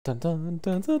Dun, dun,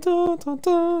 dun, dun, dun, dun,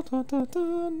 dun, dun, dun,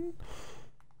 dun.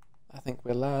 I think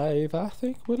we're live. I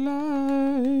think we're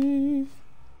live.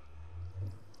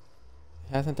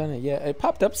 Hasn't done it yet. It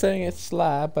popped up saying it's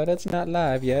live, but it's not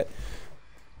live yet.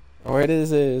 Or it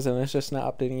is, and it's just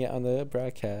not updating it on the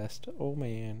broadcast. Oh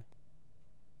man.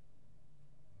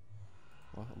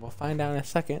 We'll find out in a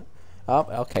second. Oh,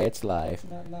 okay, it's live. It's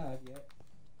not live yet.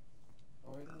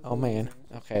 Oh man.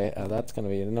 Okay, that's gonna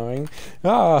be annoying.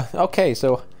 Oh, okay,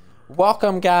 so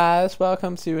welcome guys.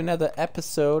 Welcome to another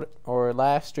episode or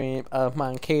live stream of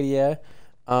Minecadia.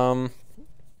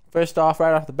 First off,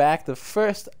 right off the back, the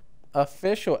first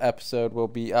official episode will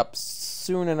be up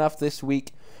soon enough this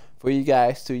week for you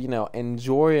guys to,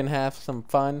 enjoy and have some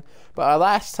fun. But our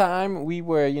last time we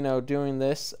were, doing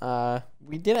this,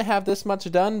 we didn't have this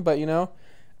much done, but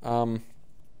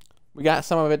we got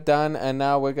some of it done, and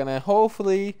now we're gonna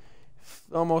hopefully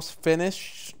almost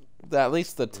finish at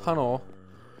least the tunnel.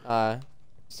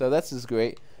 So this is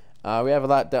great. We have a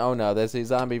lot done. Oh no, there's a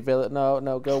zombie village.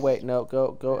 No, go away. No,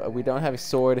 go. We don't have a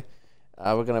sword.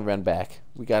 We're gonna run back.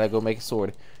 We gotta go make a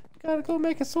sword.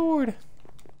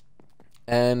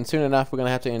 And soon enough, we're gonna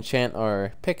have to enchant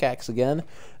our pickaxe again.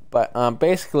 But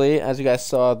basically, as you guys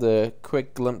saw, the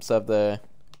quick glimpse of the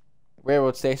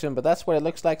railroad station, but that's what it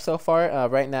looks like so far.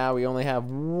 Right now we only have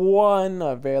one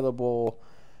available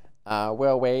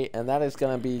railway, and that is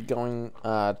going to be going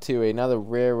to another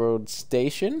railroad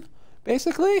station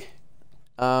basically,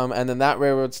 and then that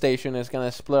railroad station is going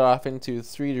to split off into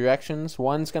three directions.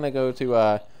 One's going to go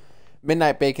to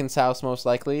Midnight Bacon's house most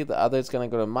likely, the other is going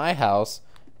to go to my house,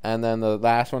 and then the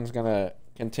last one's going to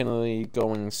continually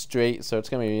going straight, so it's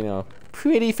going to be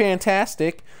pretty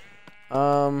fantastic.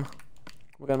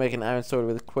 We're gonna make an iron sword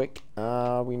really quick.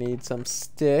 We need some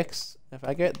sticks. If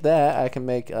I get that, I can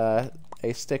make a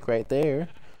stick right there,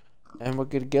 and we're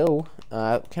good to go.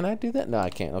 Can I do that? No,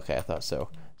 I can't. Okay, I thought so.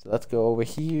 So let's go over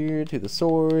here to the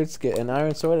swords, get an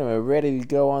iron sword, and we're ready to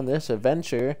go on this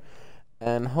adventure.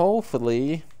 And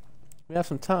hopefully, we have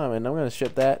some time. And I'm gonna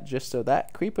shut that just so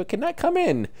that creeper cannot come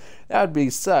in. That would be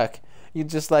suck. You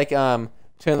just like turn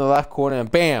the left corner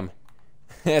and bam,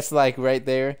 it's like right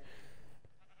there.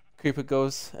 Creeper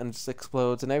goes and just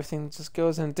explodes and everything just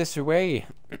goes in disarray.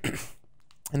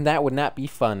 And that would not be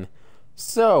fun.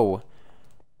 So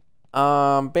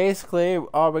basically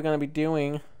all we're gonna be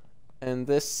doing in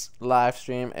this live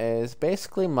stream is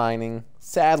basically mining.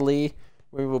 Sadly,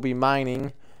 we will be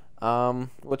mining,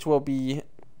 which will be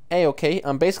a-okay.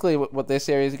 Basically what this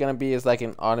area is gonna be is like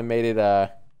an automated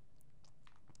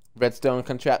redstone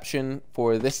contraption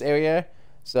for this area.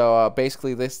 So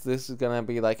basically this is gonna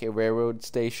be like a railroad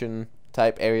station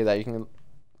type area that you can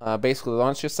basically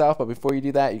launch yourself, but before you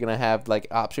do that, you're gonna have like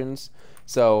options.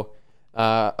 So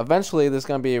eventually there's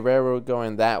gonna be a railroad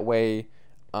going that way,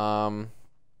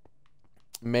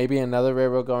 maybe another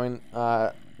railroad going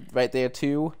right there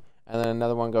too, and then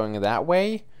another one going that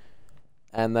way,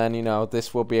 and then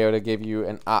this will be able to give you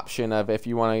an option of if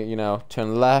you want to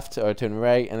turn left or turn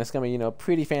right, and it's gonna be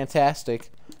pretty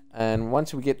fantastic. And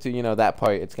once we get to that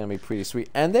part, it's gonna be pretty sweet.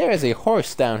 And there is a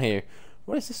horse down here.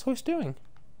 What is this horse doing?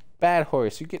 Bad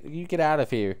horse, you get out of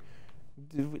here.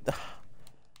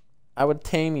 I would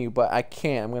tame you, but I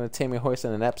can't. I'm gonna tame a horse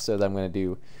in an episode that I'm gonna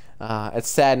do. It's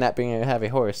sad not being able to have a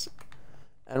horse.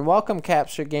 And welcome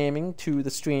Capture Gaming to the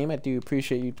stream. I do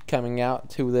appreciate you coming out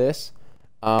to this.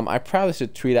 I probably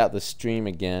should tweet out the stream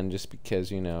again just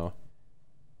because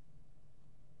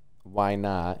why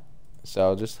not?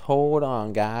 So just hold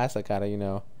on guys, I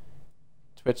gotta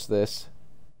Twitch this.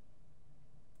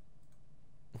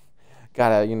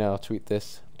 Gotta tweet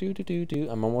this.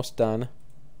 I'm almost done.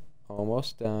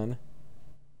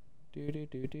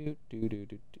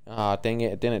 Ah, dang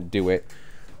it didn't do it.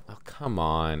 Oh, come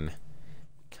on,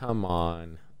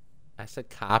 I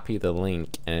said copy the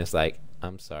link and it's like,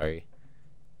 I'm sorry,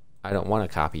 I don't want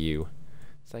to copy you.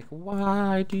 It's like,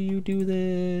 why do you do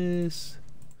this?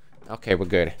 Okay, we're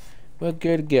good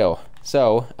to go.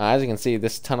 So as you can see,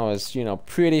 this tunnel is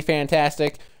pretty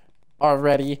fantastic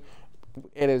already.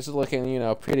 It is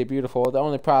looking pretty beautiful. The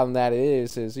only problem that it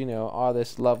is all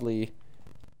this lovely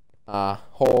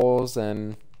holes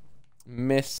and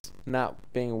mist not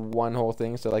being one whole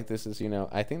thing. So like this is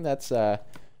I think that's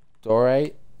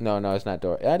dorite. No, it's not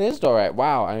dorite. That is dorite.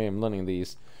 Wow, I am learning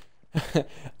these.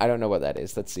 I don't know what that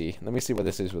is. Let's see. Let me see what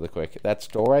this is really quick. That's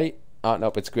dorite. Oh,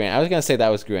 nope, it's granite. I was gonna say that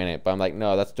was granite, but I'm like,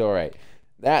 no, that's dorite.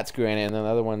 That's granite, and then the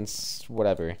other one's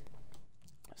whatever.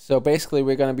 So basically,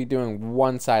 we're gonna be doing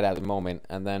one side at the moment,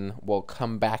 and then we'll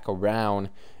come back around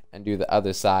and do the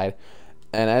other side.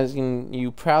 And as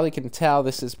you probably can tell,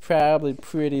 this is probably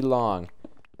pretty long.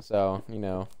 So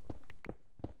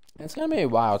It's gonna be a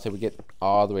while till we get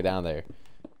all the way down there.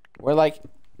 We're like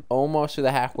almost to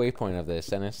the halfway point of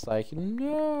this, and it's like,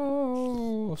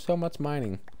 no, so much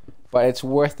mining. But it's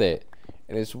worth it.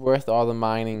 It is worth all the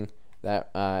mining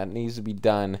that needs to be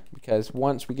done, because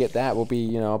once we get that, we'll be,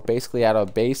 you know, basically at our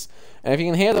base. And if you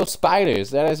can hear those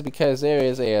spiders, that is because there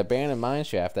is a abandoned mine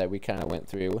shaft that we kind of went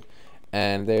through,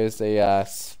 and there's a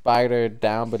spider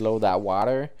down below that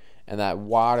water, and that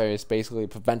water is basically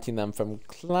preventing them from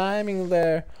climbing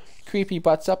their creepy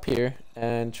butts up here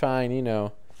and trying, you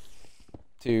know,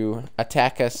 to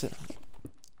attack us.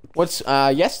 What's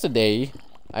yesterday,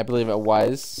 I believe it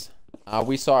was,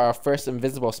 we saw our first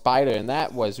invisible spider, and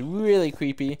that was really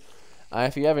creepy.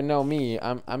 If you ever know me,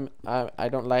 I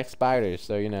don't like spiders,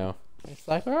 so you know, it's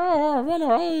like, oh, run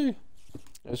away.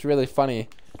 It was really funny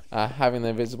having the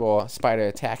invisible spider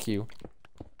attack you.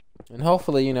 And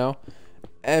hopefully, you know,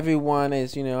 everyone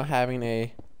is, you know, having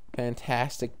a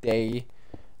fantastic day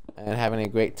and having a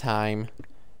great time.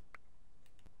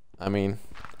 I mean,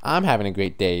 I'm having a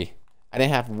great day. I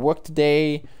didn't have work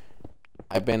today.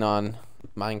 I've been on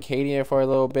Minecadia for a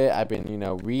little bit. I've been, you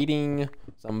know, reading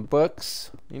some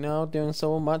books, you know, doing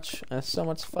so much, and it's so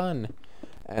much fun.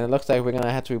 And it looks like we're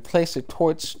gonna have to replace the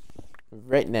torch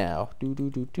right now.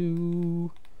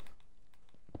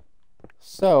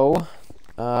 So,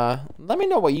 let me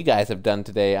know what you guys have done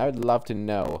today. I would love to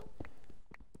know.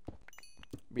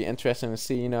 Be interesting to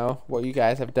see, you know, what you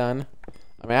guys have done.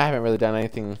 I mean, I haven't really done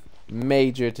anything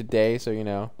major today, so you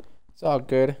know, it's all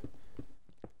good.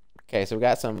 Okay, so we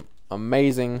got some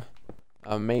amazing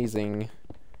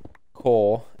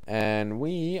coal, and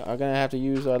we are gonna have to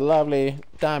use our lovely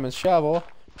diamond shovel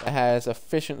that has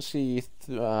efficiency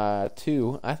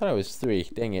 2. I thought it was 3.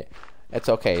 Dang it. It's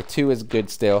okay. 2 is good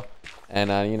still,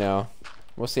 and you know,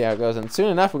 we'll see how it goes. And soon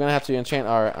enough, we're gonna have to enchant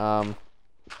our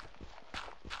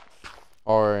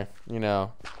you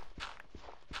know,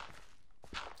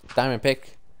 diamond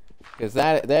pick, because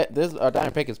this our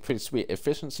diamond pick is pretty sweet.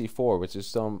 Efficiency 4, which is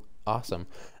so awesome.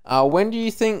 When do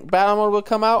you think battle mode will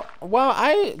come out? Well,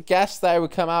 I guessed that it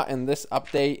would come out in this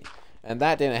update, and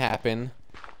that didn't happen.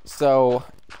 So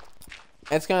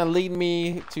it's gonna lead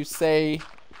me to say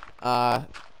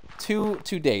two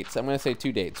dates. I'm gonna say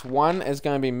 2 dates. One is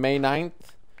gonna be May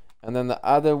 9th, and then the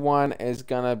other one is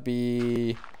gonna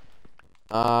be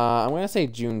I'm gonna say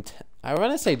June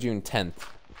 10th.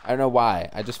 I don't know why.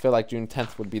 I just feel like June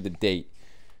 10th would be the date.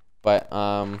 But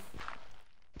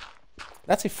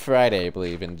that's a Friday, I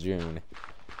believe, in June.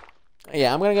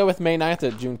 Yeah, I'm gonna go with May 9th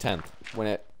or June 10th when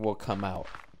it will come out.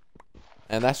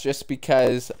 And that's just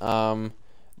because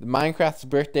Minecraft's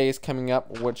birthday is coming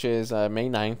up, which is May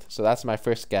 9th. So that's my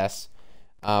first guess.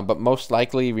 But most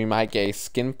likely we might get a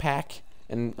skin pack.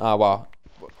 And well,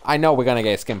 I know we're gonna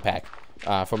get a skin pack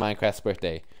for Minecraft's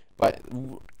birthday. But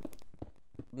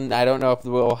I don't know if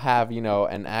we'll have, you know,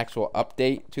 an actual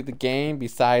update to the game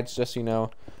besides just, you know,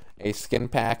 a skin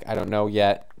pack. I don't know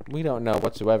yet. We don't know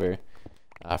whatsoever.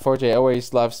 4J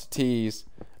always loves to tease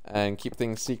and keep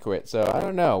things secret, so I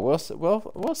don't know.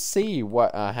 We'll see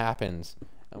what happens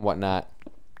and whatnot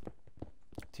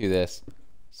to this.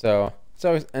 So it's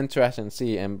always interesting to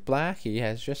see. And Blackie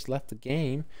has just left the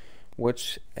game,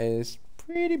 which is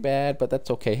pretty bad, but that's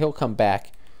okay. He'll come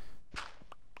back.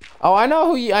 Oh, I know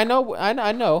who you. I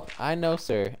know,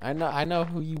 sir. I know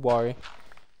who you are.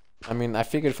 I mean, I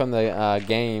figured from the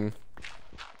game,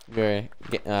 your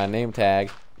name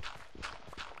tag.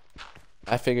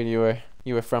 I figured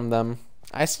you were from them.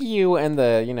 I see you in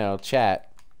the, you know,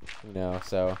 chat, you know,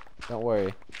 so don't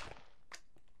worry.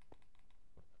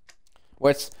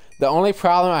 What's the only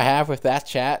problem I have with that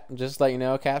chat, just to let you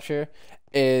know, Capture,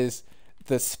 is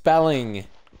the spelling,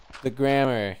 the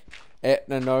grammar. It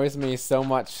annoys me so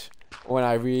much when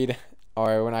I read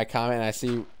or when I comment and I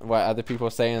see what other people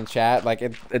say in chat. Like,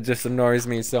 it just annoys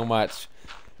me so much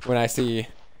when I see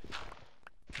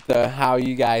how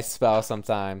you guys spell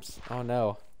sometimes. Oh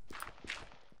no.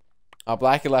 Oh,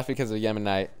 Blackie left because of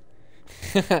Yemenite.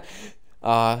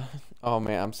 Oh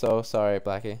man, I'm so sorry,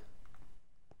 Blackie.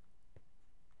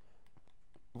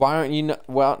 Why aren't you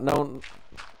well known?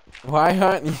 Why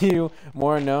aren't you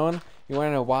more known? You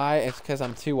wanna know why? It's because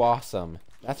I'm too awesome.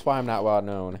 That's why I'm not well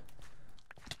known.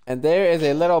 And there is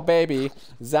a little baby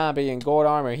zombie in gold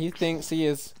armor. He thinks he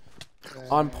is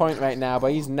on point right now,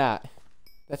 but he's not.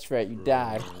 That's right, you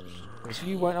died. Because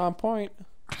you weren't on point.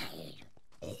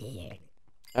 And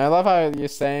I love how you're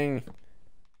saying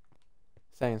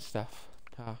stuff.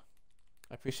 Oh,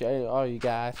 I appreciate all you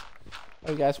guys.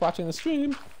 All you guys watching the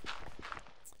stream.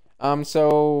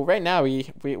 So right now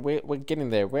we're getting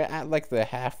there. We're at like the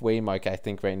halfway mark, I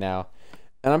think, right now.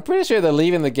 And I'm pretty sure they're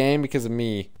leaving the game because of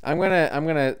me. I'm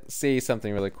gonna see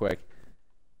something really quick.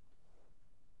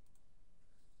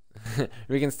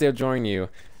 We can still join you.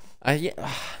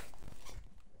 Yeah.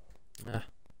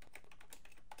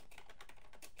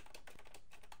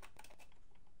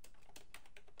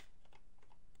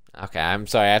 Okay, I'm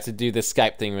sorry. I have to do this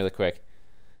Skype thing really quick.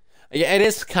 Yeah, it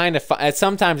is kind of fun.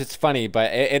 Sometimes it's funny,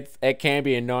 but it can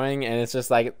be annoying, and it's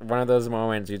just like one of those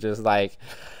moments you just like.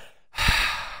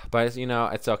 But you know,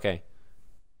 it's okay.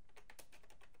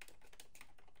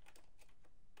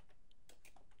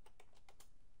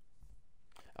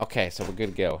 Okay, so we're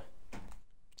good to go.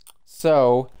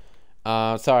 So,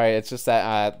 sorry, it's just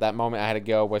that that moment I had to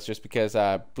go was just because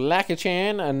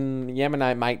Blackachan and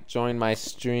Yemenite might join my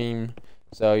stream.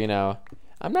 So you know,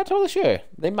 I'm not totally sure.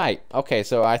 They might. Okay,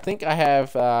 so I think I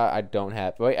have. I don't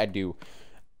have. Wait, I do.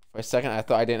 For a second, I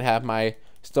thought I didn't have my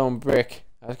stone brick.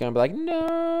 I was gonna be like,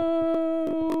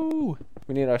 no.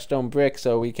 We need our stone brick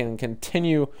so we can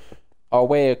continue our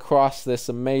way across this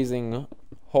amazing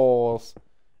holes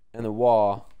in the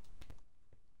wall.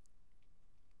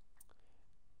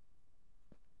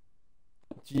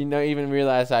 Do you know even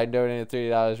realize I donated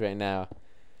 $30 right now?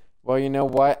 Well, you know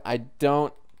what? I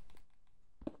don't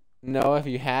know if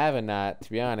you have or not, to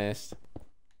be honest.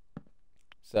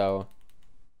 So,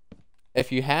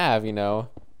 if you have, you know,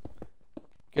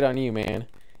 good on you, man.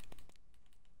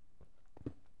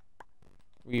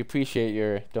 We appreciate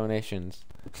your donations.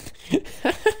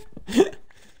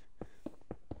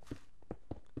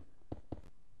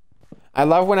 I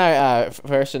love when I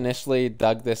first initially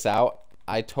dug this out.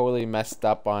 I totally messed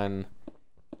up on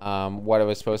what it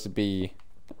was supposed to be,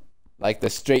 like the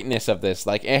straightness of this.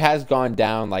 Like it has gone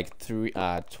down like two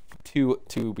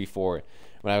before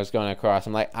when I was going across.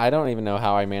 I'm like, I don't even know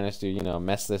how I managed to, you know,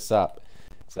 mess this up.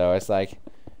 So it's like,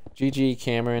 GG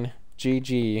Cameron,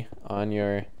 GG on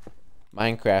your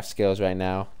Minecraft skills right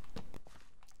now.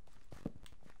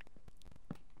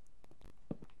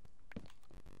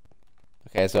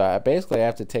 Okay, so I basically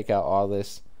have to take out all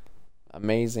this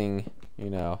amazing, you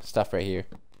know, stuff right here.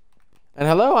 And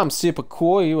hello, I'm super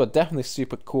cool. You are definitely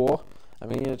super cool. I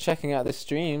mean, you're checking out this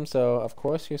stream, so of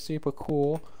course you're super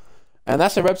cool. And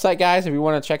that's the website, guys. If you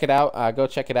want to check it out, go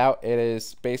check it out. It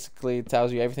is basically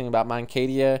tells you everything about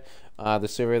Minecadia, the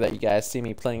server that you guys see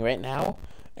me playing right now.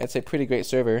 It's a pretty great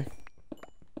server.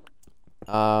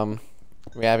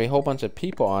 We have a whole bunch of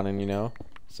people on it, you know.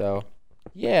 So,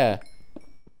 yeah.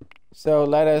 So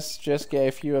let us just get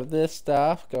a few of this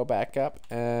stuff. Go back up,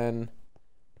 and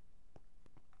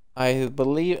I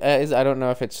believe I don't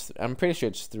know if it's. I'm pretty sure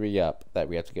it's 3 up that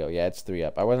we have to go. Yeah, it's 3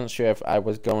 up. I wasn't sure if I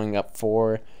was going up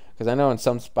 4, because I know in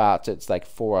some spots it's like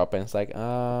 4 up, and it's like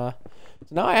so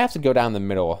now I have to go down the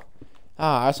middle.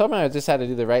 I was hoping I just had to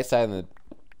do the right side and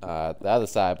the other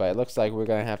side, but it looks like we're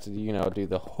gonna have to, you know, do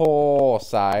the whole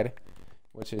side,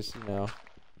 which is, you know,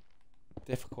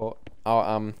 difficult.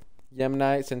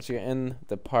 Yemenite, since you're in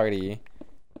the party,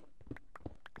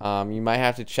 you might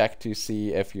have to check to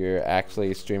see if you're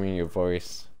actually streaming your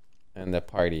voice in the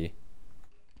party.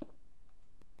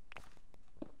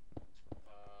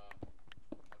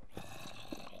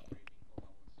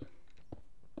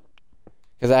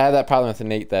 Because I had that problem with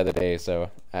Nate the other day, so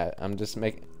I'm just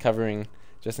covering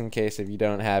just in case if you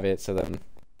don't have it, so then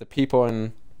the people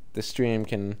in the stream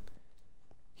can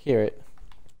hear it.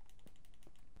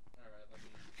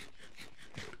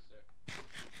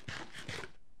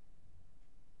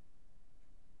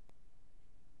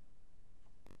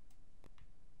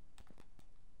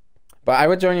 But I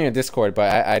would join you in Discord,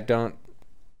 but I don't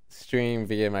stream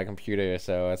via my computer,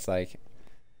 so it's like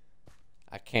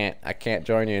I can't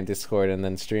join you in Discord and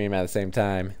then stream at the same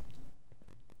time.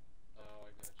 Oh, I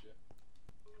gotcha.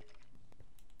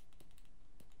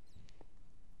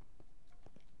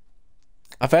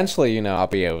 Eventually, you know, I'll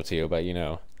be able to, but you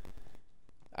know,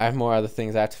 I have more other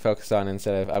things I have to focus on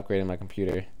instead of upgrading my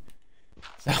computer.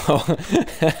 So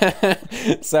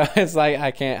so it's like I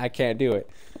can't do it.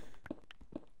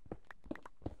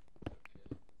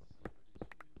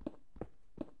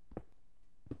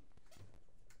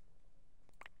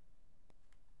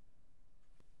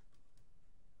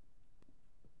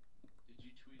 Did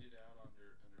you tweet it out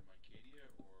under Minecadia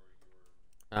or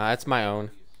your? It's my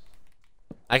own.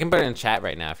 I can put it in chat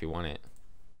right now if you want it.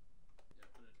 Yeah,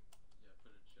 put it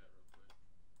in chat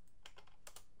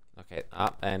real quick. Okay,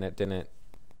 and it didn't.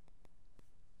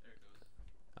 There it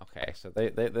goes. Okay, so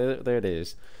there it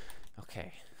is.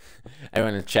 Okay.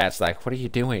 Everyone in chat's like, what are you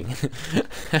doing?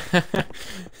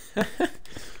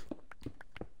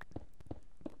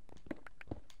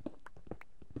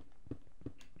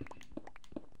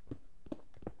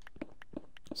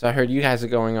 So I heard you guys are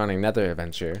going on another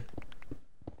adventure.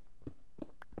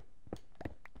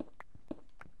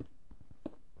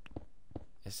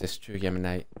 this true,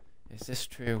 Yemenite? Is this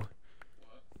true?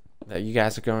 What? That you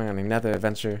guys are going on another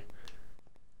adventure?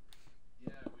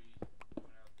 Yeah, we went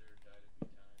out there, died a few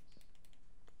times,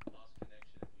 lost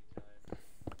connection a few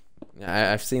times.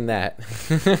 Yeah, I've seen that.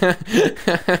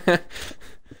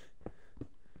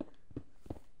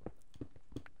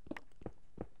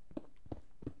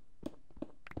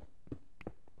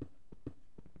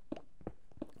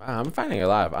 Wow, I'm finding a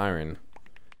lot of iron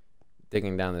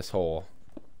digging down this hole.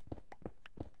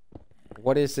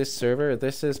 What is this server?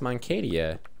 This is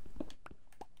Minecadia.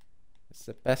 It's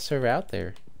the best server out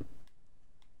there.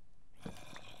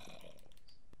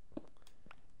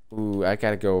 Ooh, I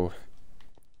gotta go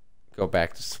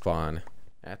back to spawn.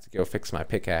 I have to go fix my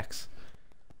pickaxe.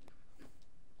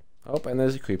 Oh, and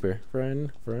there's a creeper.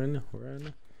 Run, run,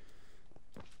 run.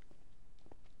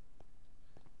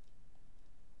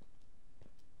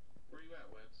 Where you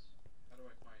at, Webs? How do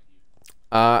I find you?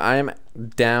 I'm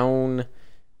down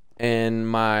in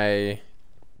my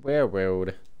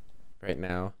railroad right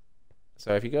now.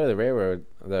 So if you go to the railroad,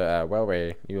 the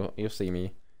railway, you'll see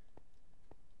me.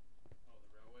 Oh,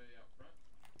 the railway out front?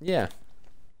 Yeah.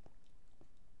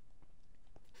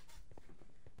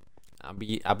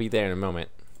 I'll be there in a moment.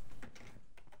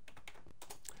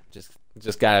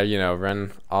 Just gotta, you know,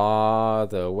 run all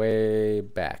the way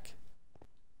back.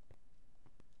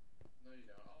 No, you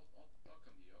don't. I'll come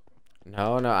to you.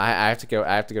 I'll come. No, I have to go.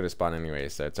 I have to go to spawn anyway,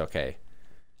 so it's okay.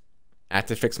 I have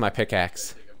to fix my pickaxe.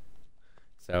 Should I take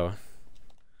So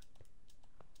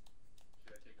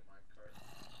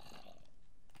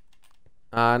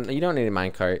a minecart? you don't need a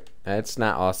minecart. It's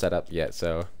not all set up yet,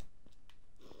 so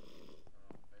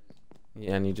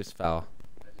yeah, and you just fell.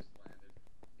 I just landed.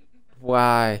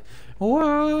 Why?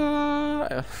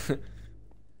 Why?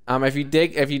 If you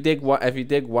dig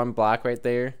one block right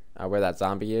there, where that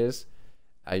zombie is,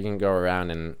 you can go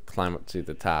around and climb up to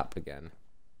the top again.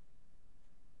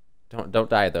 Don't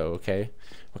die though, okay?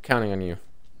 We're counting on you.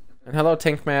 And hello,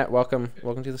 Tank Matt. Welcome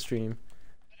to the stream.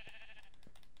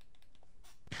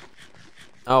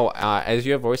 Oh, is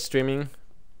your voice streaming?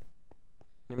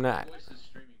 I'm not. My voice is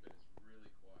streaming, but it's really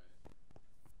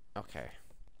quiet. Okay.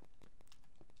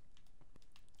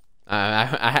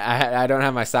 I don't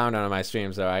have my sound on my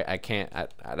stream, so I can't.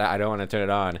 I don't want to turn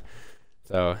it on.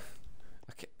 So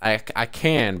I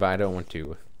can, but I don't want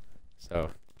to. So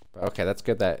okay, that's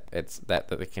good that that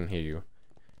they can hear you.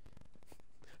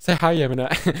 Say hi,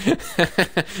 Yamina.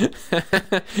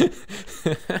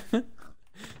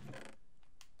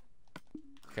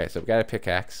 Okay, so we got a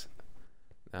pickaxe.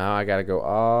 Now I gotta go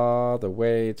all the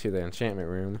way to the enchantment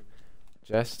room,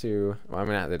 just to. Well, I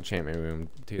mean not the enchantment room,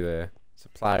 to the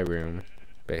supply room,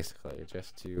 basically,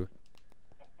 just to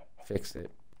fix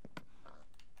it.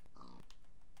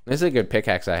 This is a good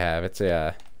pickaxe I have. It's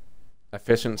a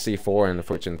efficiency 4 and a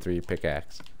fortune 3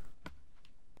 pickaxe.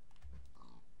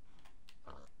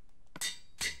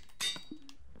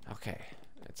 Okay,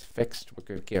 it's fixed. We're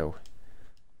good to go.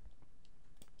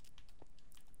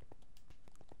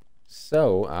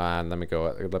 So let me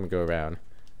go around.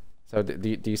 So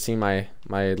do you see my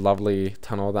lovely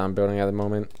tunnel that I'm building at the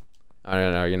moment? Oh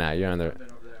no, you're not. You're on the. I've been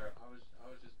over there. I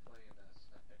was just playing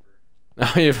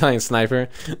sniper. Oh, you're playing sniper.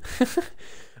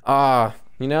 Ah,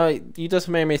 you know, you just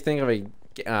made me think of a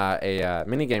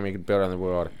mini game we could build on the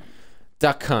world.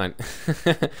 Duck hunt.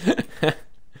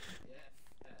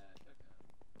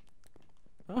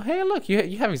 Oh, hey, look,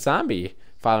 you have a zombie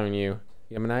following you.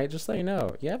 Yemenite, just let you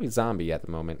know, you have a zombie at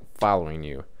the moment following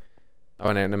you.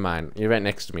 Oh, no, never mind. You're right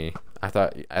next to me. I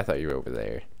thought you were over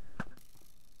there.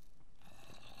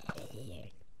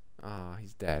 Oh,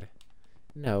 he's dead.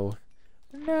 No.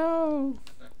 No.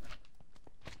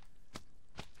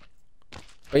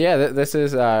 But yeah, this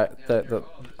is the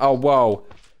oh whoa.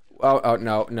 Oh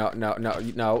no no no no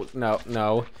no no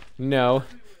no no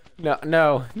no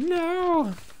no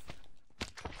no.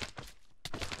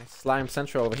 Slime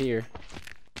central over here.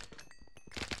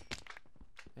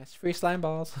 That's free slime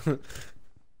balls.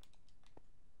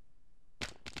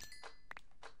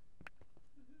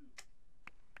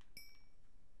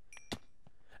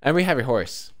 And we have a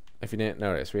horse. If you didn't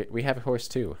notice, we have a horse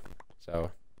too. So.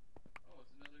 Oh,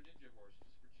 it's another ninja horse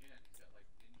just for Jen. He's got like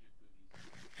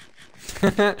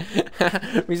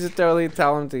ninja booties. We should totally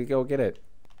tell him to go get it.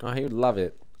 Oh, he would love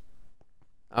it.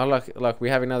 Oh look, we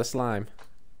have another slime.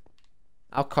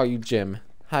 I'll call you Jim.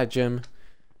 Hi Jim.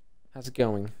 How's it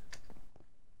going?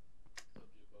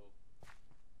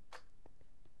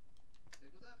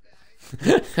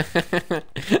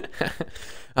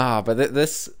 Ah, but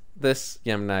this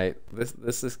Yemenite,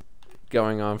 this is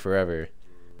going on forever.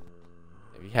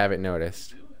 If you haven't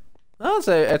noticed. Oh,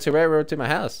 it's a railroad to my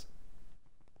house.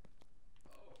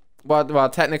 Well,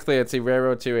 technically, it's a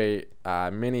railroad to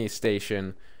a mini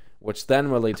station, which then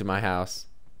will lead to my house.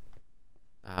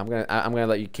 I'm gonna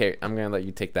let you I'm gonna let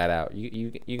you take that out.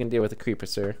 You can deal with the creeper,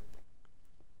 sir.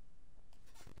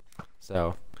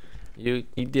 So, you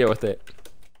deal with it.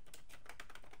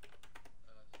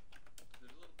 There's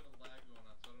a little bit of lag going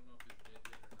on, so I don't know if it did it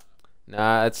or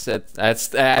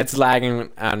not. Nah, it's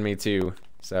lagging on me too.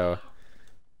 So,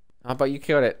 oh, but you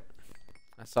killed it.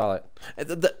 I saw it.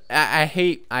 I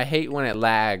hate when it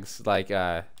lags. Like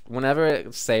whenever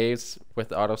it saves with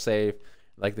autosave,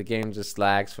 like the game just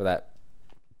lags for that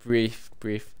brief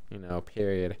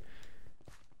period.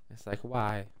 It's like,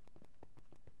 why?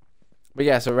 But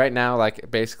yeah, so right now,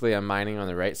 like basically I'm mining on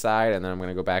the right side, and then I'm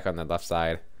gonna go back on the left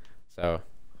side. So,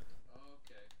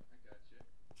 Okay, I got you.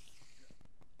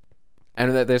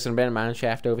 and there's an abandoned mine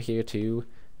shaft over here too.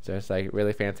 So it's like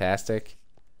really fantastic.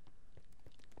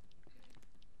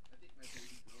 I think my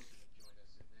baby girl's gonna join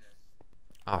us in this.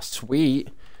 Oh, sweet.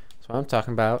 That's what I'm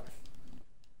talking about.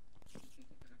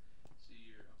 So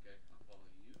you're okay. I'll follow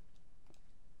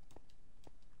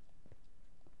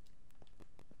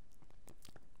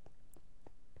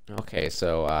you. Okay,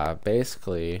 so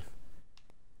basically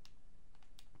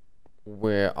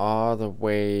we're all the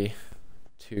way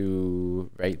to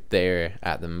right there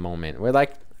at the moment. We're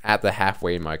like at the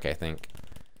halfway mark, I think.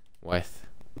 With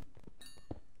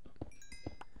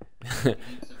You need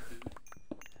some food.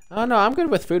 oh no, I'm good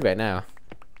with food right now.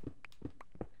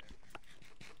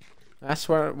 That's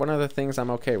one of the things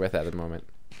I'm okay with at the moment.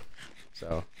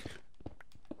 So,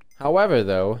 however,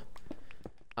 though,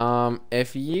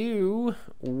 if you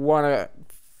wanna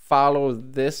follow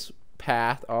this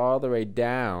path all the way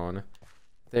down,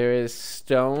 there is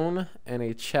stone and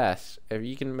a chest. If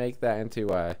you can make that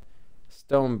into a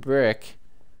stone brick,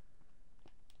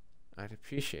 I'd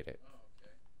appreciate it.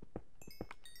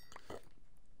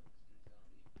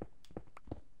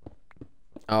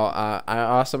 Oh, I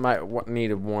also might need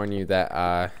to warn you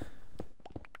that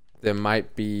there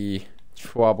might be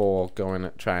trouble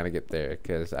trying to get there,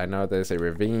 because I know there's a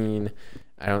ravine.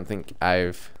 I don't think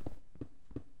there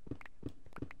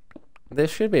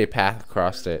should be a path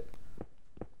across it.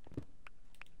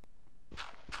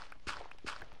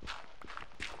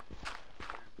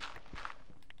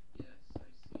 Yes, I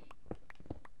see.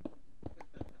 Where's the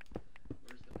path? No,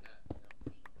 there's no path.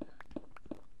 I'm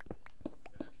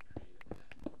gonna have to create a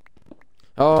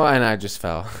path. Oh, and I just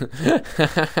fell. Here you go.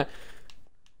 I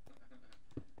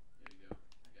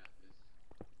got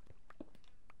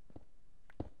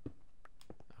this.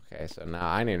 Okay, so now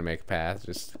I need to make a path.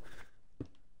 Just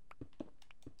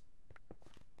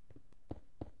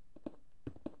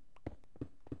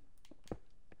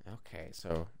okay,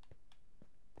 so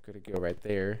gonna go right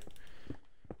there.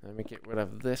 Let me get rid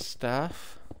of this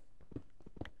stuff.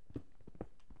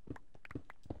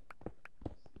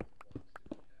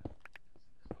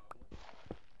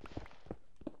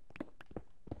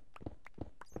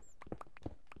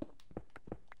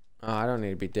 Oh, I don't need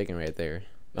to be digging right there.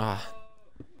 Ah.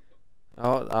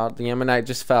 Oh, the Ammonite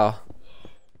just fell.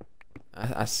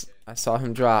 I saw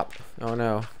him drop. Oh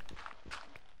no.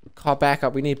 Call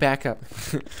backup. We need backup.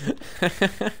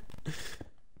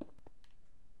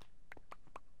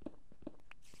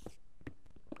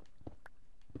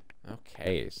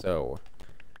 Okay, so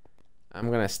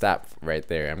I'm gonna stop right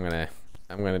there. I'm gonna.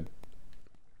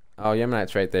 Oh,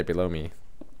 Ammonite's right there below me.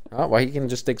 Oh, well, he can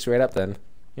just dig straight up then.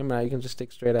 Ammonite, you can just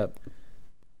dig straight up.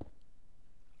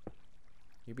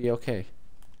 You'll be okay.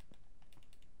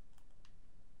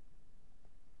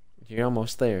 You're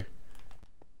almost there.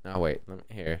 Oh wait,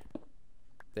 here.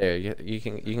 There, you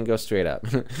can go straight up.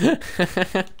 There we go.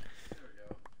 Oh,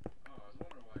 I was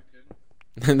wondering why I couldn't.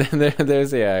 And then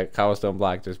there's a cobblestone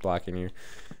block just blocking you.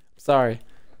 Sorry.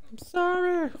 I'm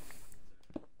sorry. Baby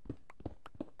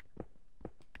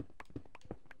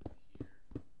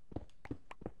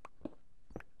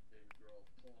girl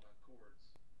pulling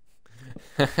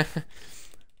on cords.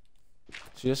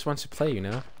 She just wants to play, you know.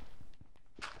 I know.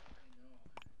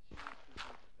 She was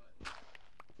pushing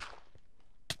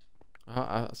the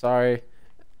button. Oh, sorry.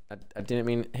 I didn't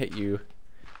mean to hit you.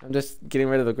 I'm just getting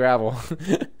rid of the gravel.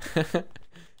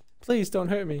 Please don't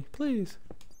hurt me, please.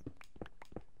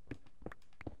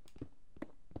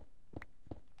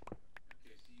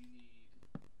 Okay, so you need.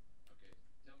 Okay,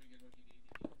 tell me again what you need.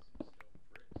 You need some stone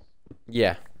bricks.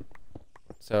 Yeah.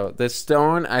 So the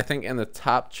stone, I think, in the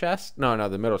top chest. No,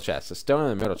 the middle chest. The stone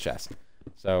in the middle chest.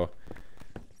 So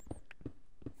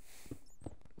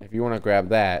if you want to grab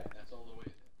that. That's all the way.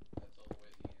 That's all the way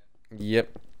at the end.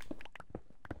 Yep.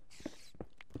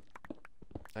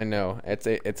 I know.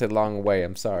 It's a long way.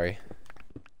 I'm sorry.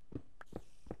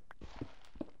 Stone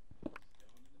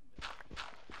in the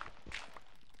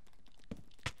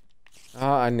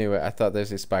Oh, I knew it. I thought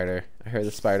there's a spider. I heard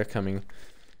the spider coming.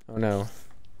 Oh no.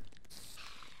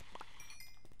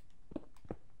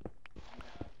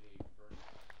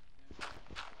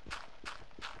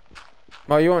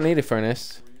 Well, you won't need a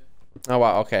furnace. Oh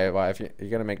wow. Okay. Well, if you're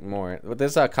gonna make more, but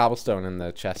there's a cobblestone in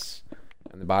the chest,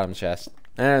 in the bottom chest,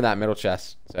 and in that middle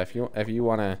chest. So if you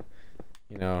wanna,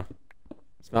 you know,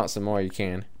 smelt some more, you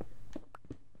can.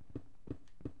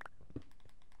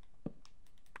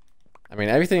 I mean,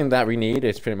 everything that we need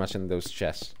is pretty much in those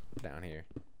chests down here.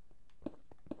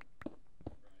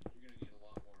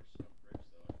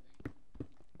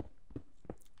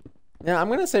 Yeah, I'm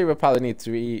gonna say we'll probably need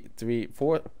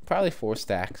probably 4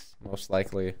 stacks, most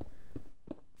likely,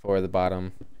 for the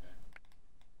bottom.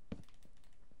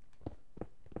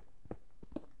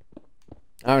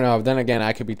 I don't know. Then again,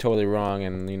 I could be totally wrong,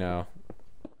 and you know.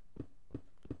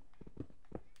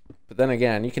 But then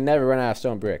again, you can never run out of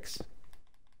stone bricks.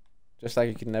 Just like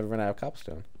you can never run out of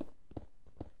cobblestone.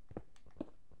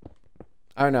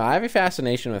 I don't know. I have a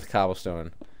fascination with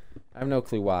cobblestone. I have no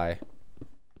clue why.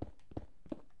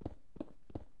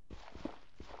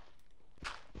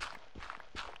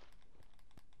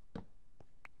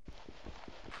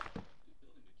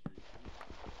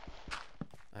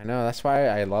 I know, that's why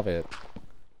I love it.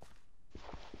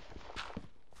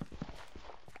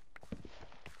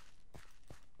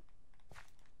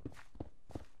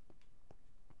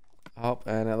 Oh,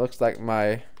 and it looks like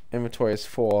my inventory is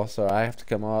full, so I have to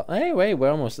come out. Hey, wait,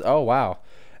 we're almost. Oh, wow.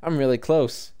 I'm really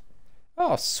close.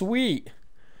 Oh, sweet.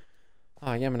 Oh,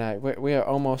 Yemenite. We are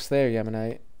almost there,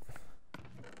 Yemenite.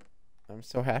 I'm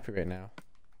so happy right now.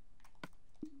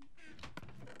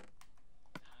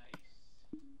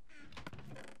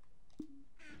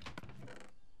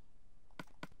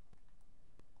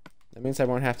 That means I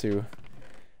won't have to.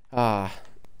 Ah.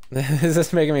 This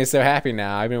is making me so happy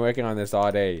now. I've been working on this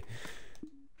all day.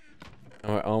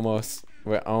 And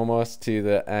we're almost to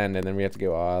the end, and then we have to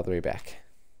go all the way back.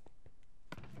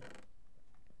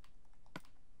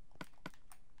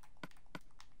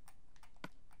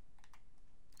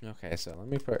 Okay, so let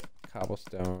me put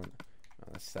cobblestone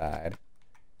on the side.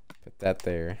 Put that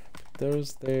there. Put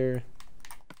those there.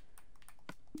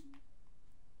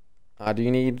 Do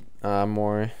you need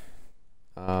more?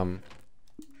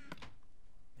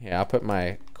 Yeah, I'll put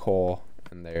my coal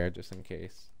in there just in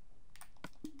case.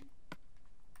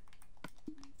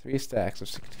 3 stacks of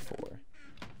 64.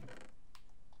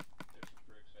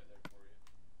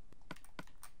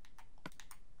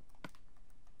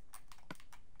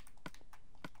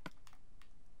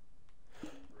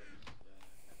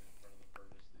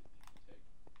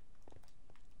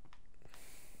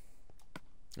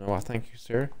 Oh, well, thank you,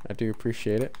 sir. I do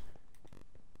appreciate it.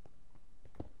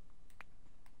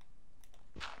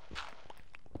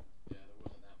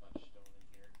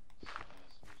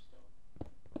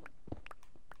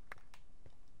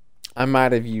 I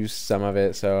might have used some of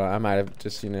it, so I might have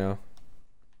just, you know,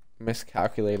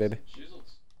 miscalculated.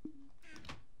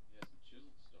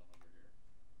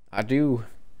 I do.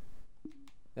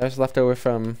 That was left over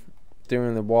from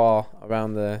doing the wall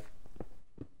around the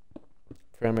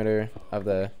perimeter of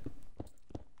the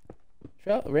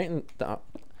trail, right in the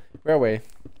railway.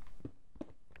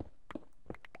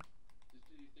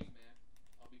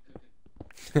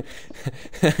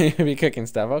 You'll be cooking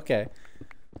stuff, okay.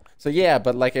 So yeah,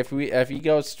 but like if you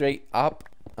go straight up,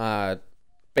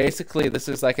 basically this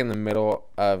is like in the middle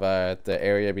of the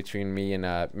area between me and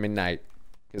Midnight,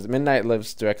 because Midnight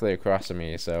lives directly across from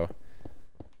me, so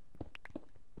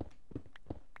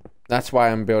that's why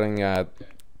I'm building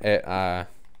it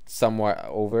somewhat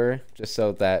over, just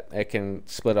so that it can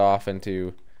split off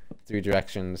into 3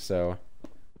 directions. So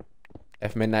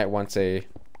if Midnight wants a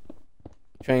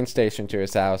train station to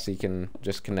his house, he can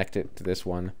just connect it to this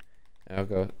one. And I'll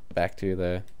go back to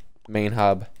the main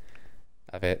hub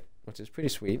of it, which is pretty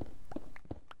sweet.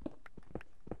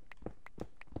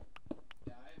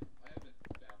 Yeah, I haven't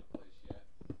found a place yet.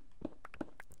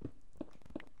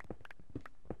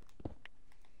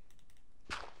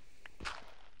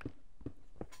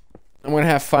 I'm gonna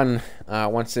have fun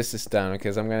once this is done,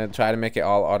 because I'm gonna try to make it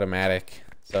all automatic.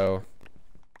 So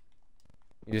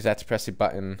you just have to press a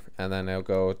button, and then it'll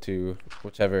go to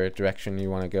whichever direction you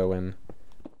want to go in.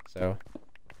 So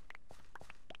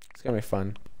it's gonna be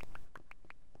fun.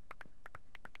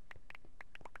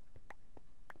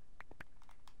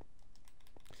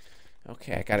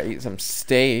 Okay, I gotta eat some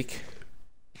steak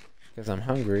because I'm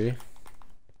hungry.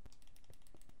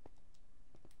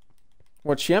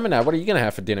 What's Yemina? What are you gonna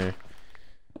have for dinner?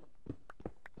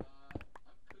 I'm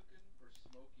cooking or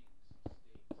smoking some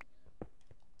steaks,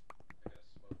 man. I got a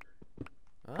smoker.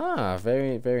 Ah,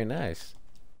 very, very nice.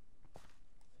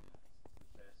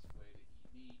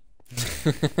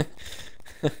 Sorry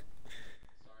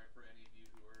for any of you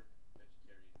who are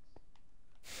vegetarians.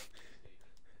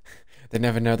 They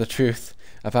never know the truth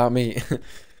about me.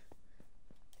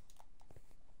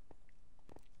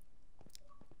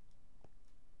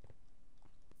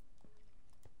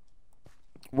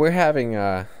 We're having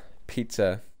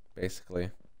pizza,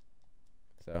 basically.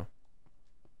 So.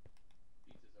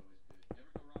 Pizza's always good. Never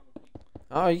go wrong with pizza.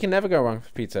 Oh, you can never go wrong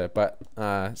with pizza, but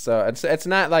so it's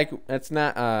not like it's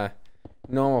not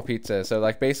normal pizza. So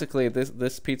like basically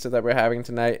this pizza that we're having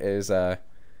tonight is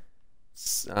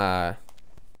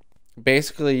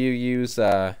basically you use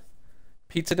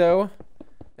pizza dough.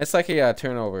 It's like a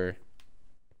turnover,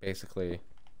 basically,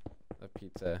 of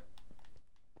pizza.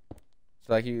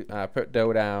 So like you put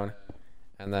dough down,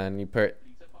 and then you put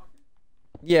Pizza pocket?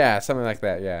 yeah, something like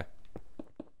that, yeah.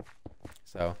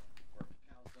 So Or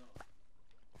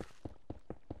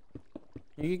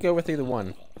calzone? you could go with either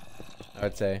one, I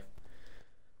would say.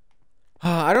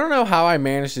 I don't know how I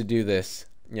managed to do this,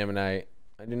 Yemenite.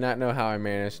 I do not know how I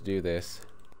managed to do this.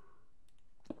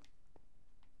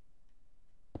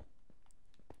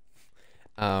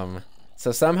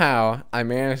 So somehow I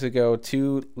managed to go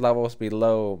 2 levels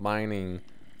below mining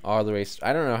all the way.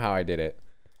 I don't know how I did it,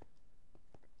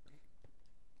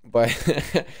 but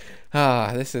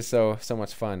this is so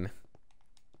much fun.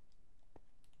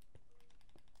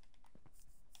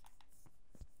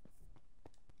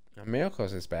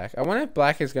 Miracles is back. I wonder if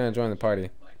Black is gonna join the party.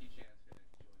 Blackie Chan's gonna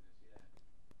join us,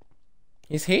 yeah.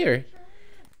 He's here.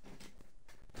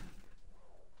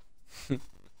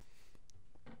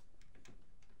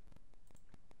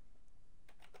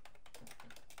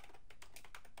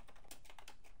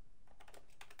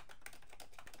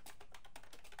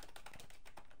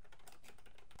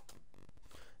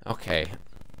 Okay.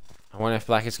 I wonder if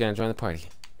Black is gonna join the party.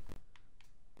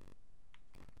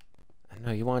 I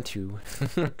know you want to.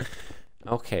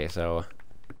 Okay, so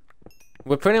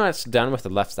we're pretty much done with the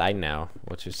left side now,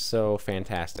 which is so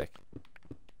fantastic.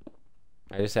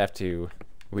 I just have to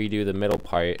redo the middle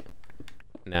part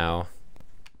now.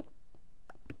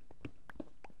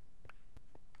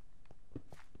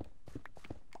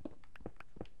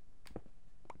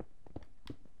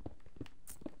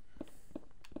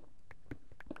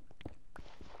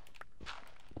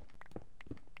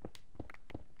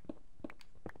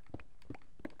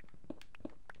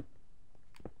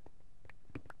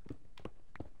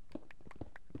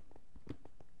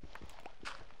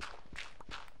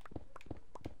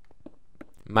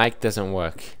 Mic doesn't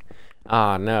work.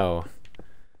 Ah, no.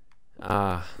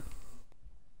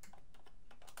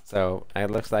 So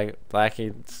it looks like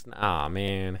Blackie's. Ah,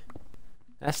 man.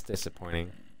 That's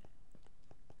disappointing.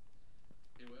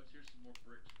 Hey, Webs, here's some more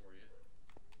bricks for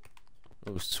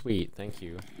you. Oh, sweet. Thank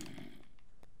you.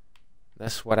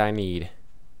 That's what I need.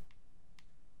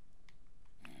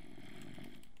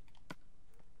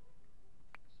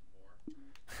 Some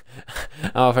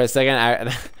more. Oh, for a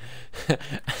second,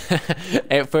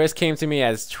 it first came to me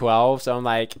as 12, so I'm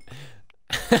like,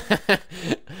 I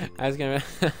was gonna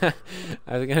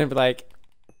be like,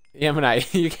 yeah,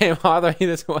 but you came all the way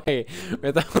this way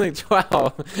with only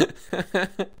 12.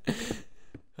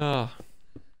 Oh,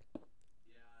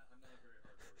 Yeah, I'm not a very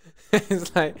hard worker.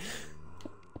 it's like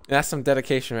that's some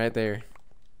dedication right there.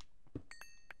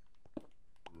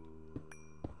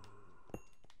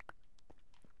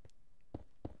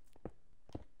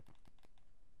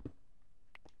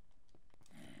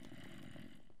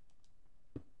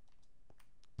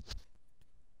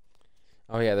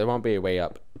 Oh yeah, there won't be a way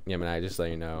up, Yemenite, just so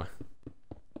you know.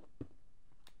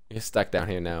 You're stuck down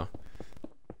here now.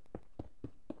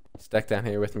 Stuck down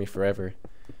here with me forever.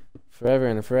 Forever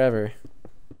and forever.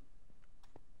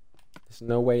 There's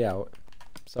no way out.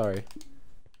 Sorry.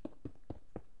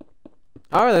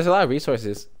 Oh, there's a lot of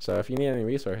resources. So if you need any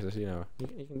resources, you know,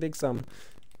 you can dig some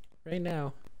right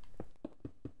now.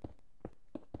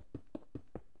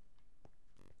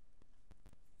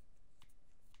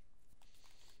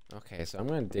 Okay, so I'm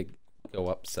gonna go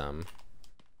up some,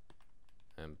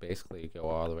 and basically go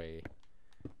all the way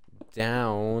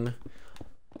down.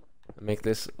 And make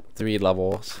this 3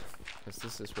 levels, because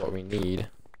this is what we need.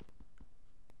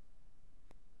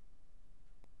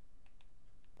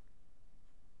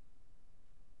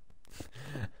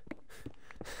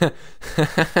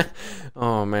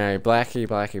 Oh man,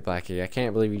 Blackie, I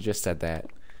can't believe you just said that.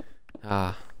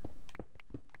 Ah.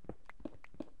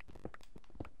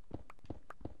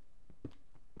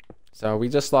 So we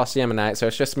just lost Yemenite, so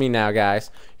it's just me now,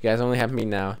 guys. You guys only have me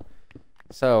now.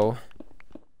 So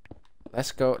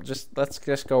let's go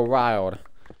let's go wild.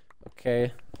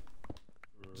 Okay?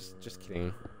 Just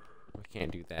kidding. We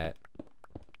can't do that.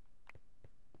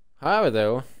 However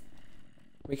though,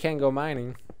 we can go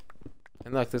mining.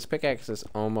 And look, this pickaxe is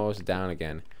almost down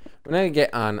again. We're gonna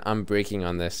get on unbreaking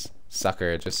on this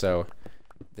sucker just so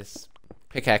this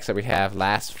pickaxe that we have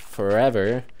lasts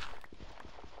forever.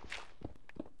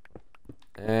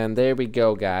 And there we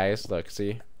go, guys. Look,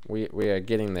 see, we are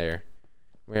getting there.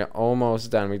 We're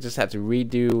almost done. We just have to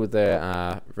redo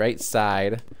the right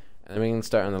side, and then we can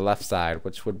start on the left side,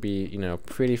 which would be, you know,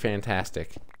 pretty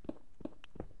fantastic.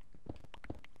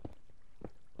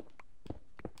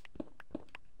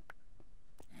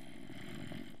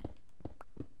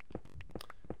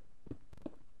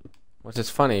 Which is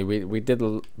funny, we did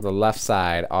the left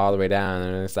side all the way down,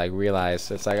 and it's like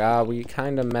realized, it's like, oh, we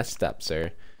kind of messed up,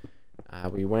 sir.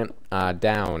 We went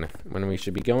down when we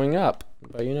should be going up,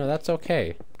 but you know, that's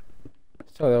okay.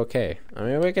 It's totally okay. I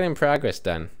mean, we're getting progress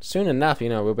done. Soon enough, you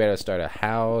know, we'll be able to start a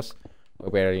house.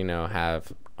 We'll be able to, you know,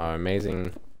 have our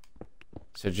amazing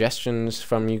suggestions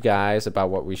from you guys about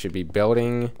what we should be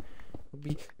building.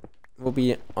 We'll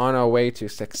be on our way to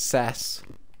success.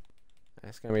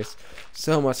 It's gonna be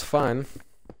so much fun,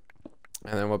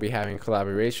 and then we'll be having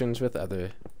collaborations with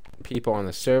other people on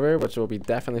the server, which will be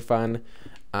definitely fun.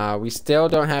 We still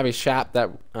don't have a shop that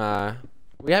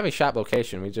we have a shop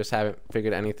location. We just haven't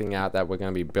figured anything out that we're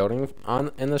gonna be building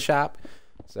on in the shop.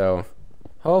 So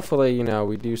hopefully, you know,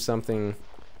 we do something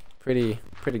pretty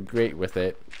great with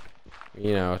it.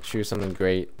 You know, choose something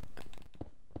great,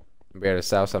 be able to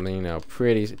sell something, you know,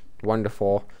 pretty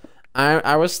wonderful.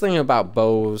 I was thinking about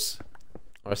bows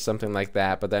or something like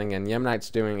that, but then again,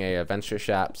 Yemenite's doing a adventure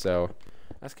shop, so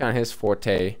that's kind of his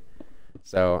forte.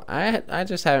 So I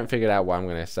just haven't figured out what I'm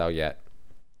gonna sell yet.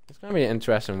 It's gonna be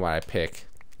interesting what I pick.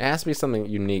 It has to be something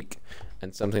unique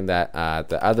and something that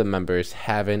the other members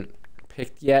haven't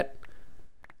picked yet.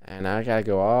 And I gotta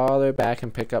go all the way back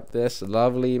and pick up this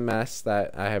lovely mess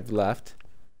that I have left.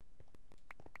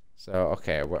 So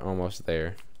okay, we're almost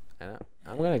there. And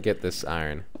I'm gonna get this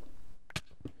iron.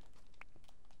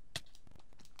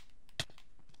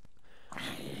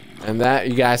 And that,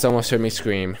 you guys almost heard me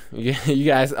scream. You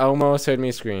guys almost heard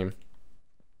me scream.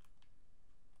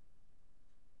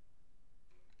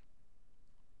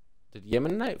 Did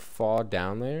Yemenite fall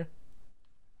down there?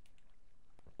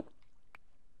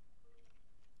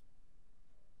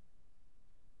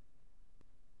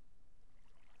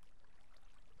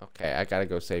 Okay, I gotta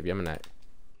go save Yemenite.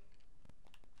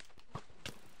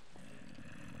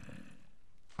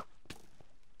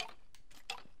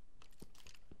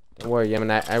 Don't worry,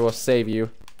 Yemenite, I will save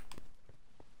you.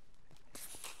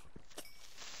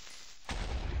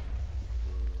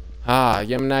 Ah,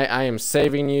 Yemenite, I am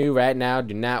saving you right now.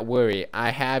 Do not worry. I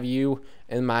have you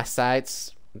in my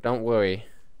sights. Don't worry.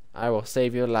 I will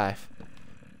save your life.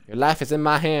 Your life is in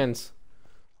my hands.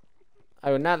 I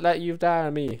will not let you die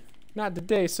on me. Not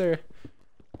today, sir.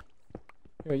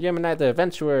 You're Yemenite the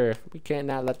adventurer. We can't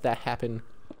not let that happen.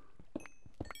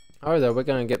 Alright, though, we're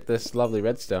gonna get this lovely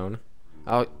redstone.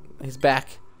 Oh, he's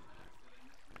back.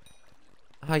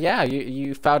 Oh yeah,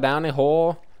 you fell down a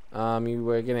hole. You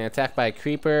were getting attacked by a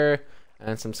creeper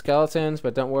and some skeletons,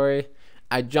 but don't worry.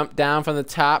 I jumped down from the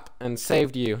top and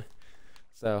saved you.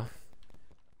 So,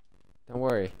 don't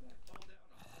worry.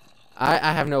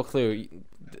 I have no clue.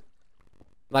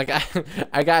 Like,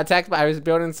 I got attacked by, I was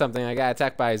building something, I got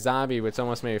attacked by a zombie, which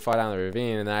almost made me fall down the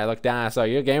ravine, and then I looked down, I saw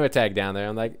your gamer tag down there.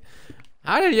 I'm like,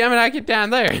 how did Yemenite get down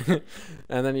there?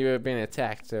 And then you were being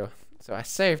attacked, so I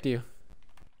saved you.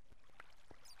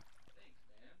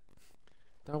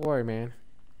 Don't worry, man.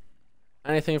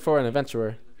 Anything for an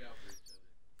adventurer.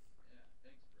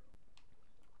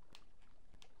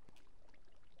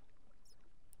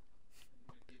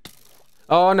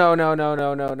 Oh no.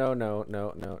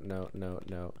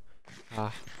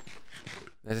 Ah,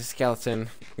 there's a skeleton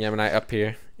Yemenite up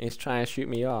here. He's trying to shoot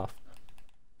me off.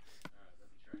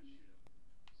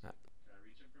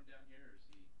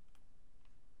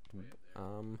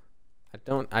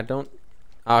 I don't.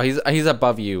 Oh, he's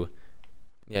above you.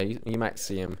 Yeah, you might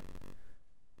see him.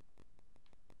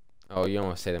 Oh, you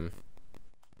almost hit him.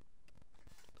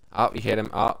 Oh, you hit him.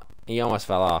 Oh, he almost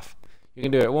fell off. You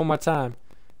can do it one more time.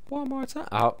 One more time.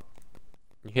 Oh,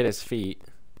 you hit his feet.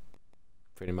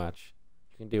 Pretty much.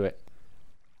 You can do it.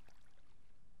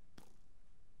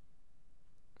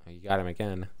 Oh, you got him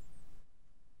again.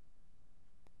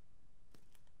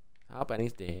 Oh, and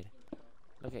he's dead.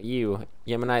 Look at you.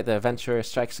 Yemenite the adventurer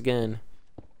strikes again.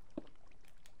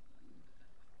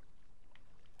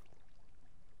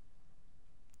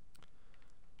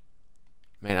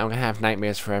 Man, I'm gonna have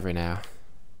nightmares forever now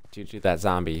due to that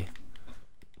zombie.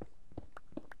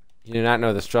 You do not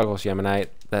know the struggles, Yemenite.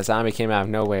 That zombie came out of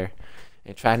nowhere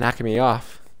and tried knocking me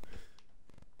off.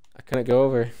 I couldn't go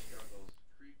over.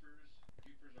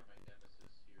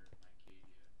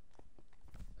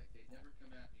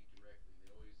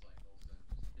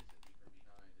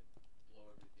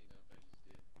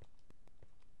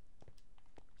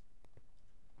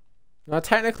 Well,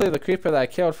 technically, the creeper that I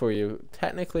killed for you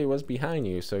technically was behind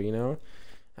you, so you know,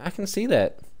 I can see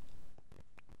that. Do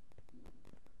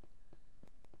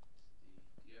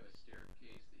you have a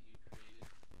staircase that you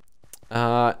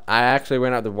created? I actually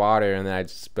went out the water and then I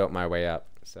just built my way up.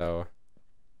 So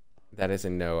that is a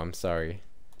no. I'm sorry.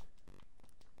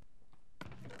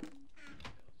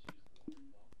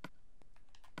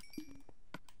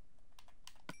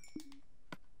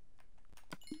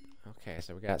 Okay,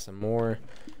 so we got some more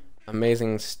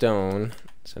amazing stone.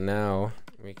 So now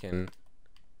we can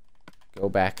go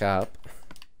back up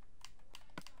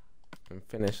and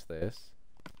finish this.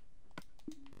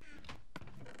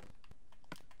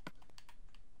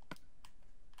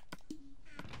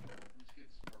 Let's get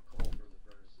some more coal for the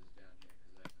furnaces down here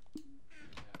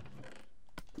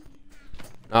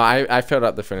because Oh, I filled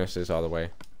up the furnaces all the way.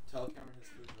 Tell Cameron his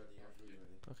food's ready. Our food's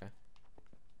ready. Okay.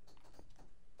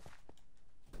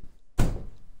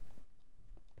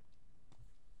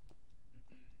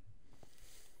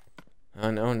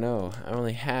 Oh no, no. I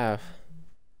only have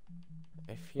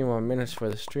a few more minutes for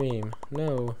the stream.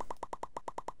 No.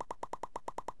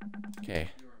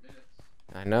 Okay.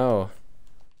 I know.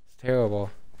 It's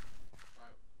terrible.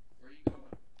 where are you going?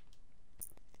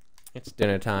 It's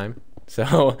dinner time.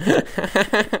 So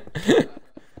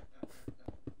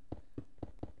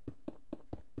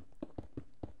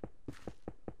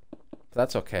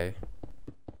that's okay.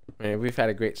 I mean, we've had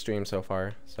a great stream so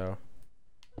far, so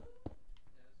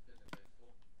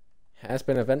has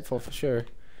been eventful for sure.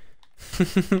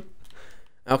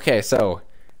 Okay, so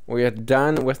we are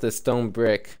done with the stone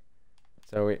brick.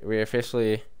 So we're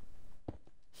officially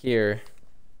here.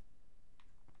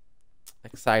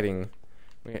 Exciting.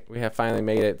 We have finally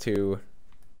made it to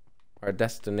our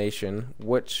destination,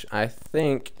 which I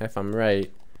think, if I'm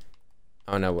right,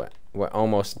 oh no, we're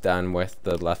almost done with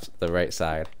the right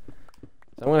side.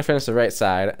 So I'm gonna finish the right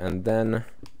side, and then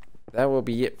that will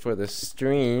be it for the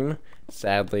stream,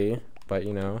 sadly. But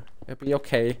you know, it'll be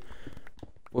okay.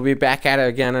 We'll be back at it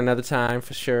again another time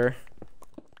for sure.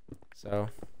 So,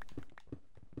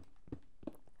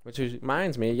 which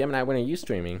reminds me, Yem and I, when are you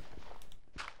streaming?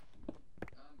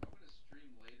 I'm gonna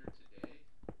stream later today.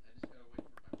 I just gotta wait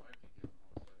for my wife to get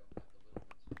home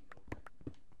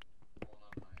so I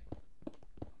don't have the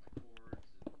little ones pulling on my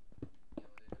cords and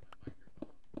yelling into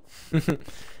my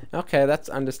microphone. Okay, that's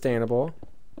understandable.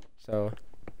 So,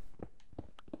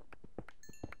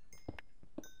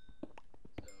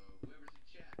 So whoever's in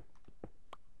chat,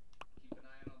 keep an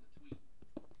eye out on the tweet.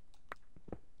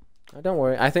 don't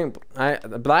worry. I think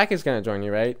Black is gonna join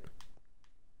you, right? I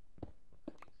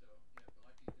think so. Yeah,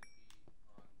 Blackie's gonna be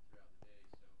on throughout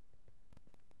the day,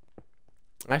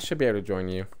 so I should be able to join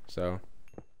you. So, yeah.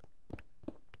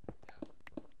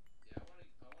 Yeah, I wanna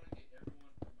get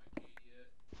everyone from Minecadia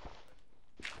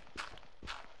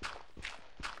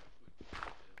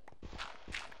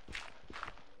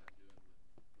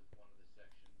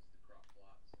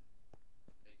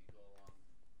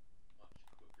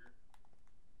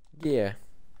yeah.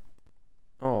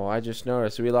 Oh, I just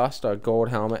noticed we lost our gold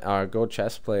helmet, our gold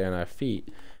chest plate, and our feet.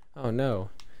 Oh no.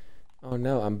 Oh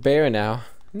no, I'm bare now.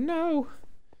 No.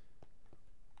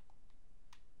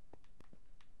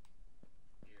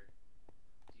 Here,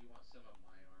 do you want some of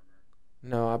my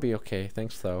armor? No, I'll be okay.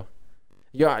 Thanks though.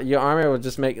 Your armor will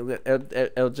just make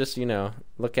it'll just, you know,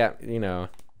 look at, you know,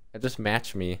 it'll just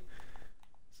match me.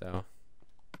 So,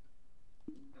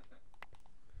 You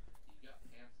got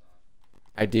pants on.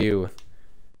 I do. Wolves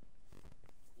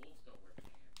don't wear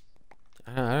pants.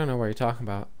 I don't know what you're talking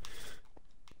about.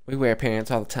 We wear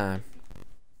pants all the time.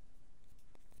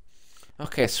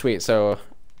 Okay, sweet. So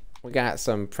we got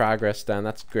some progress done.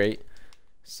 That's great.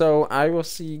 So I will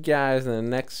see you guys in the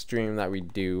next stream that we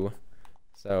do.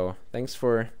 So thanks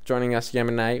for joining us,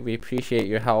 Yemenite. We appreciate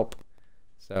your help.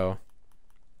 So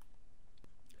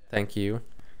thank you.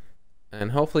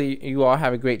 And hopefully you all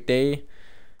have a great day.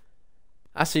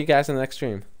 I'll see you guys in the next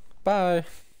stream. Bye.